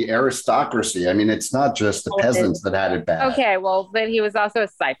also for the aristocracy. It's not just the peasants that had it bad. Okay, well, but he was also a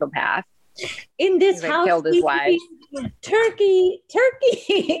psychopath. In this house, killed his wife. Turkey.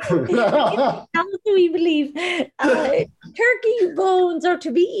 How do we believe turkey bones are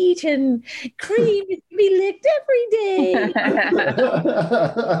to be eaten? Cream is to be licked every day.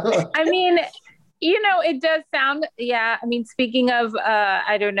 I mean, it does sound, speaking of,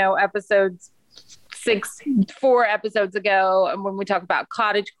 episodes 4 episodes ago, and when we talk about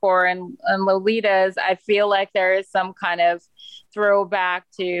cottagecore and Lolitas, I feel like there is some kind of throwback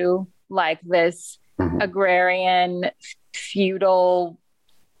to like this agrarian feudal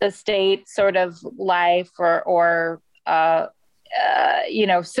estate sort of life or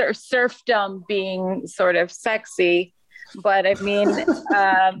serfdom being sort of sexy. But I mean,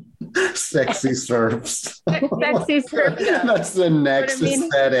 sexy serfs. Sexy serfdom. That's the next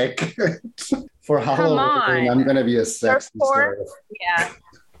aesthetic. For Halloween, I'm going to be a sexy serf. Yeah.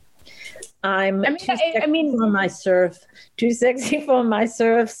 I'm too sexy for my surf. Too sexy for my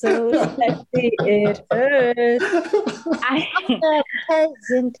surf. So sexy it hurts. I'm a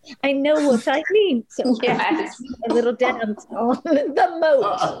peasant. I know what I mean. So yes. A little dance on the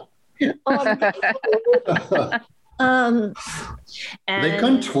moat. They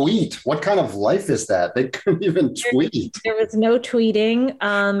couldn't tweet. What kind of life is that? They couldn't even tweet. There was no tweeting.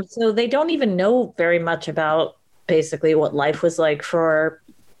 So they don't even know very much about basically what life was like for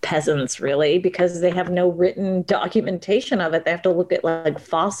peasants, really, because they have no written documentation of it. They have to look at like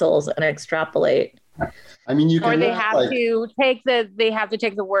fossils and extrapolate. I mean, or they have to take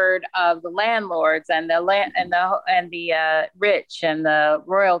the word of the landlords and the rich and the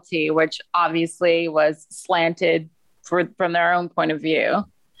royalty, which obviously was slanted from their own point of view.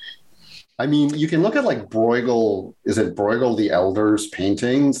 I mean, you can look at like Bruegel, is it Bruegel the Elder's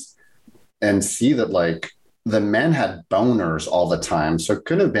paintings, and see that like the men had boners all the time, so it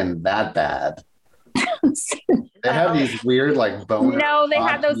couldn't have been that bad. They have these weird like boner. No, they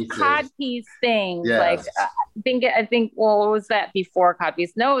had those codpiece things. Yes. Like I think. Well, what was that before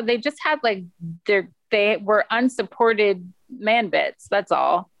codpiece? No, they just had like they were unsupported man bits. That's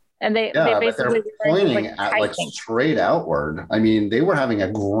all. And they basically they're pointing at like straight outward. I mean, they were having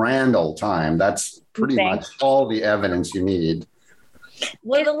a grand old time. That's pretty much all the evidence you need.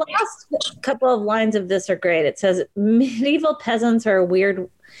 Well, the last couple of lines of this are great. It says medieval peasants are a weird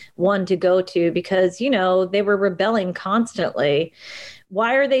one to go to because, they were rebelling constantly.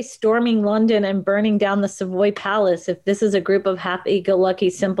 Why are they storming London and burning down the Savoy Palace if this is a group of happy-go-lucky,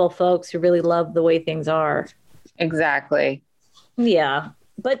 simple folks who really love the way things are? Exactly. Yeah.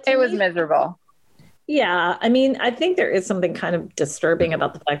 But it was miserable. Yeah. I mean, I think there is something kind of disturbing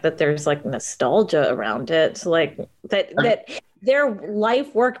about the fact that there's like nostalgia around it. Like that their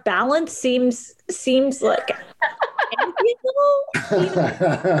life work balance seems like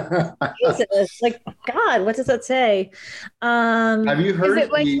Jesus, like God, what does that say? Have you heard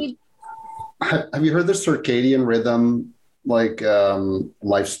have you heard the circadian rhythm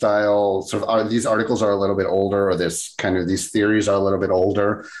lifestyle sort of these articles are a little bit older, or these theories are a little bit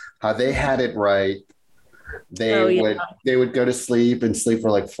older, how they had it right. They would go to sleep and sleep for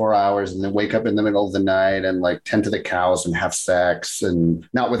like 4 hours and then wake up in the middle of the night and like tend to the cows and have sex, and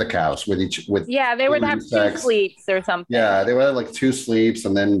not with the cows, they would have sex. 2 sleeps or something. Yeah, they would have like 2 sleeps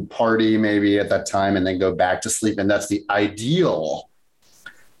and then party maybe at that time and then go back to sleep. And that's the ideal,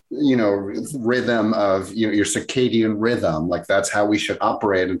 rhythm of your circadian rhythm. Like that's how we should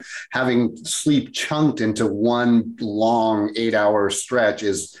operate. And having sleep chunked into one long 8-hour stretch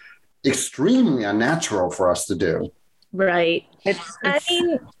is extremely unnatural for us to do. Right.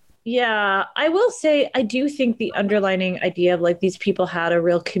 I will say, I do think the underlining idea of like these people had a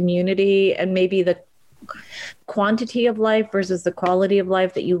real community, and maybe the quantity of life versus the quality of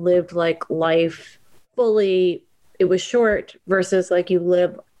life, that you lived like life fully. It was short versus like you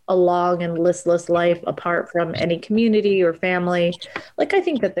live a long and listless life apart from any community or family. Like, I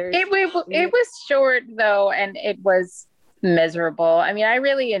think that it was short though, and it was miserable. I mean, I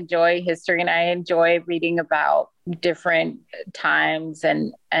really enjoy history and I enjoy reading about different times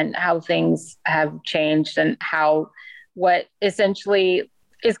and how things have changed and what essentially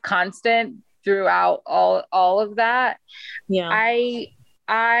is constant throughout all of that. Yeah. I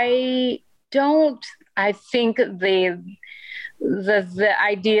think the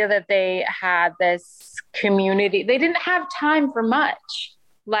idea that they had this community, they didn't have time for much.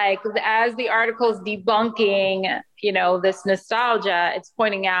 Like, as the article's debunking, this nostalgia, it's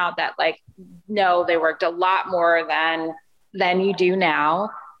pointing out that like, no, they worked a lot more than you do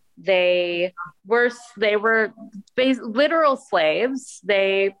now. They were literal slaves.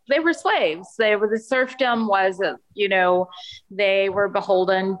 They were slaves. The serfdom was, they were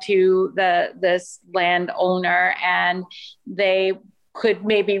beholden to this landowner, and they could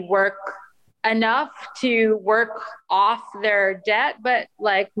maybe work enough to work off their debt, but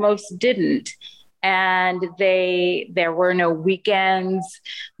like most didn't. And there were no weekends.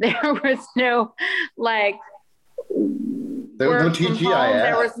 There was no like, there was no TGIF.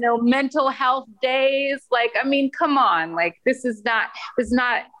 There was no mental health days. Like, I mean, come on. Like, this is not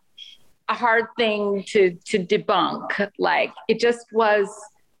a hard thing to debunk. Like, it just was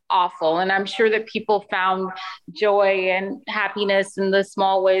awful. And I'm sure that people found joy and happiness in the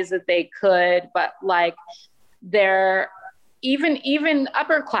small ways that they could. But like, even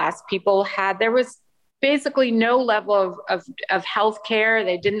upper class people there was basically no level of health care.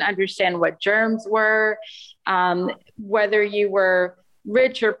 They didn't understand what germs were. Whether you were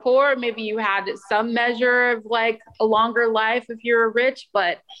rich or poor, maybe you had some measure of like a longer life if you were rich,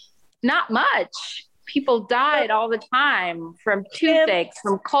 but not much. People died all the time from toothaches,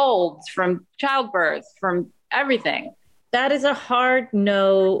 from colds, from childbirth, from everything. That is a hard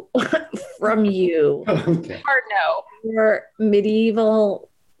no from you. Okay. Hard no. For medieval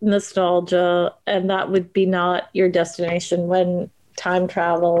nostalgia, and that would be not your destination when time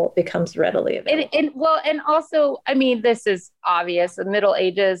travel becomes readily available. Well, and also, I mean, this is obvious. The Middle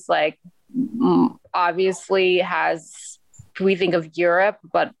Ages, like, obviously has, we think of Europe,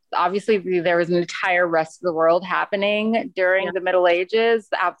 but obviously there was an entire rest of the world happening during the Middle Ages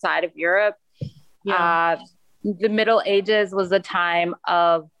outside of Europe. Yeah. The Middle Ages was a time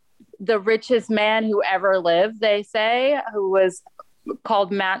of the richest man who ever lived, they say, who was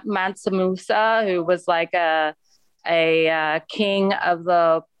called Mansa Musa, who was like a king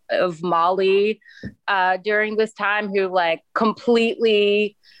of Mali during this time, who like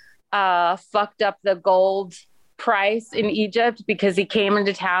completely fucked up the gold price in Egypt because he came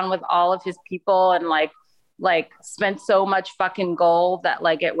into town with all of his people and like spent so much fucking gold that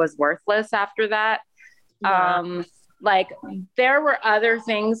like it was worthless after that. Yeah. Like there were other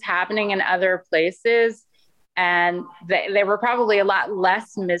things happening in other places, and they were probably a lot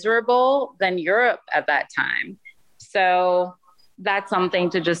less miserable than Europe at that time. So that's something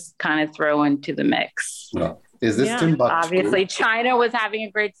to just kind of throw into the mix. Yeah. Is this Timbuktu? Obviously, China was having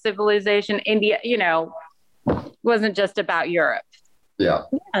a great civilization. India, wasn't just about Europe. Yeah.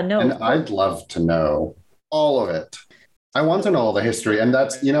 No. And I'd love to know all of it. I want to know all the history. And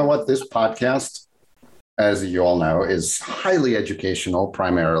that's, what, this podcast, as you all know, is highly educational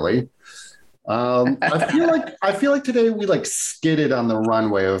primarily. I feel like today we like skidded on the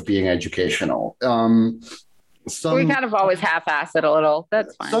runway of being educational. We kind of always half-ass it a little.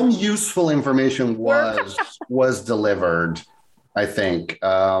 That's fine. Some useful information was delivered, I think.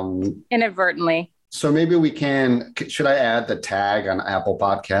 Inadvertently. So maybe should I add the tag on Apple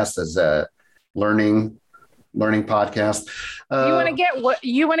Podcasts as a learning podcast?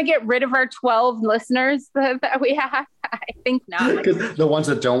 You want to get rid of our 12 listeners that we have? I think not. The ones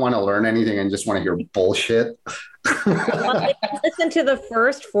that don't want to learn anything and just want to hear bullshit. Listen to the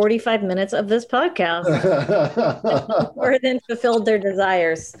first 45 minutes of this podcast, or then fulfilled their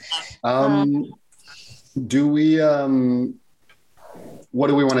desires. Do we? What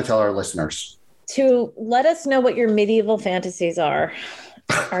do we want to tell our listeners? To let us know what your medieval fantasies are.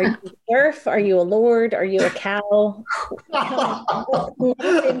 Are you a serf? Are you a lord? Are you a cow?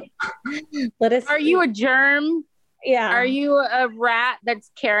 Are you a germ? Yeah. Are you a rat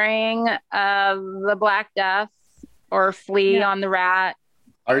that's carrying the Black Death or flea on the rat?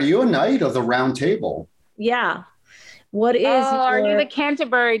 Are you a knight of the Round Table? Yeah. What is? Are you the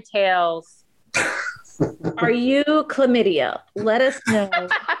Canterbury Tales? Are you chlamydia? Let us know.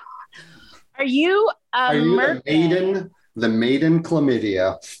 Are you the maiden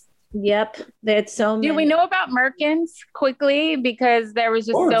chlamydia? Yep. There's so many. Do we know about Merkins quickly? Because there was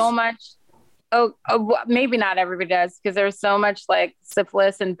just so much. Oh, maybe not everybody does, because there was so much like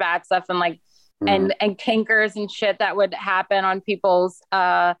syphilis and bad stuff and like and cankers and shit that would happen on people's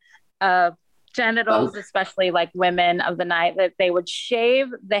genitals, especially like women of the night, that they would shave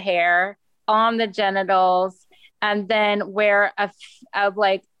the hair on the genitals and then wear a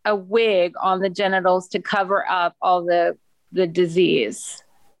wig on the genitals to cover up all the disease.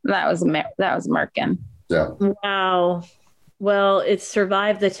 That was Merkin. Yeah. Wow. Well, it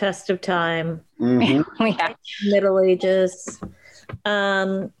survived the test of time. Mm-hmm. Yeah. Middle Ages.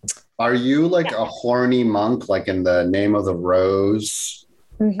 Are you like a horny monk, like in The Name of the Rose,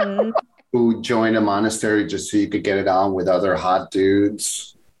 who joined a monastery just so you could get it on with other hot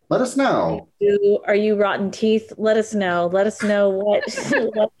dudes? Let us know. Are you rotten teeth? Let us know. Let us know what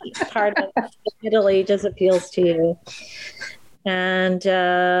part of the Middle Ages appeals to you. And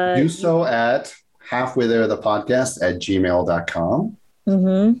do so at halfwaytherethepodcast@gmail.com.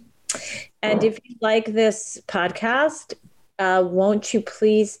 Mm-hmm. And if you like this podcast, won't you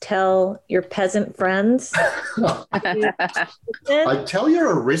please tell your peasant friends? I tell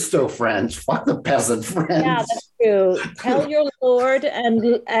your aristo friends. Fuck the peasant friends. Yeah, that's true. Tell your lord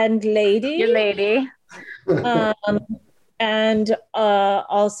and lady. Your lady. And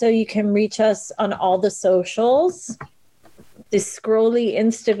also, you can reach us on all the socials, the scrolly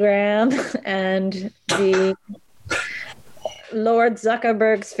Instagram and the Lord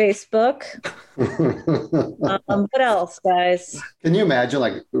Zuckerberg's Facebook. What else, guys? Can you imagine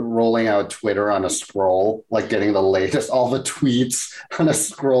like rolling out Twitter on a scroll, like getting the latest, all the tweets on a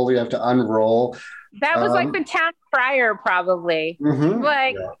scroll you have to unroll? That was like the town crier, probably.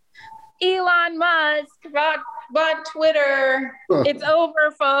 Like Elon Musk bought Twitter. It's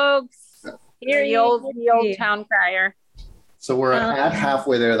over, folks. Here the old town crier. So we're at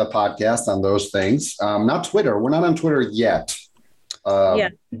halfway there, the podcast on those things. Not Twitter. We're not on Twitter yet.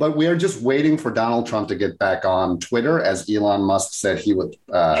 But we are just waiting for Donald Trump to get back on Twitter, as Elon Musk said he would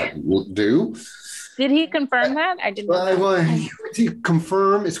do. Did he confirm that? I didn't know.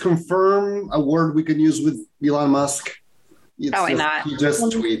 Confirm. Is confirm a word we could use with Elon Musk? Probably not. He just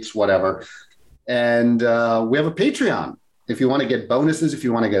tweets whatever. And we have a Patreon. If you want to get bonuses, if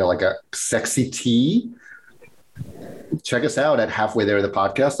you want to get like a sexy tea, check us out at Halfway There, the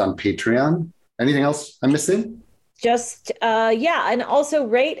podcast on Patreon. Anything else I'm missing? Just, and also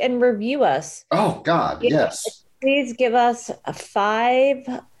rate and review us. Oh, God, yes. Please give us 5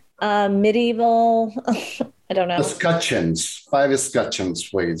 medieval, I don't know. Escutcheons. 5 escutcheons,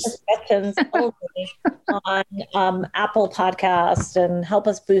 please. Escutcheons on Apple Podcast and help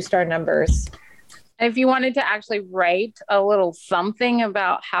us boost our numbers. If you wanted to actually write a little something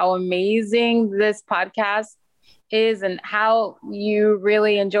about how amazing this podcast is and how you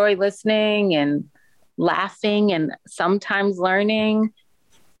really enjoy listening and laughing and sometimes learning,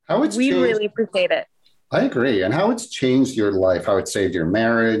 we really appreciate it. I agree. And how it's changed your life, how it saved your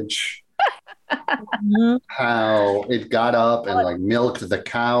marriage, how it got up and like milked the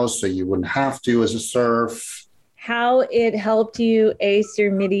cows so you wouldn't have to as a serf. How it helped you ace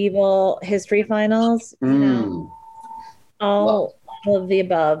your medieval history finals. All of the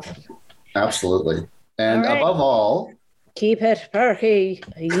above. Absolutely. And above all, keep it perky,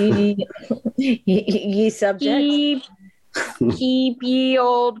 ye subject. Keep ye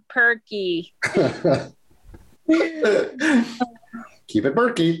old perky. Keep it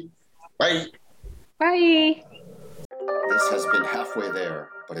perky. Bye. Bye. This has been Halfway There,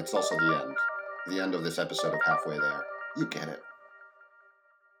 but it's also the end. The end of this episode of Halfway There. You get it.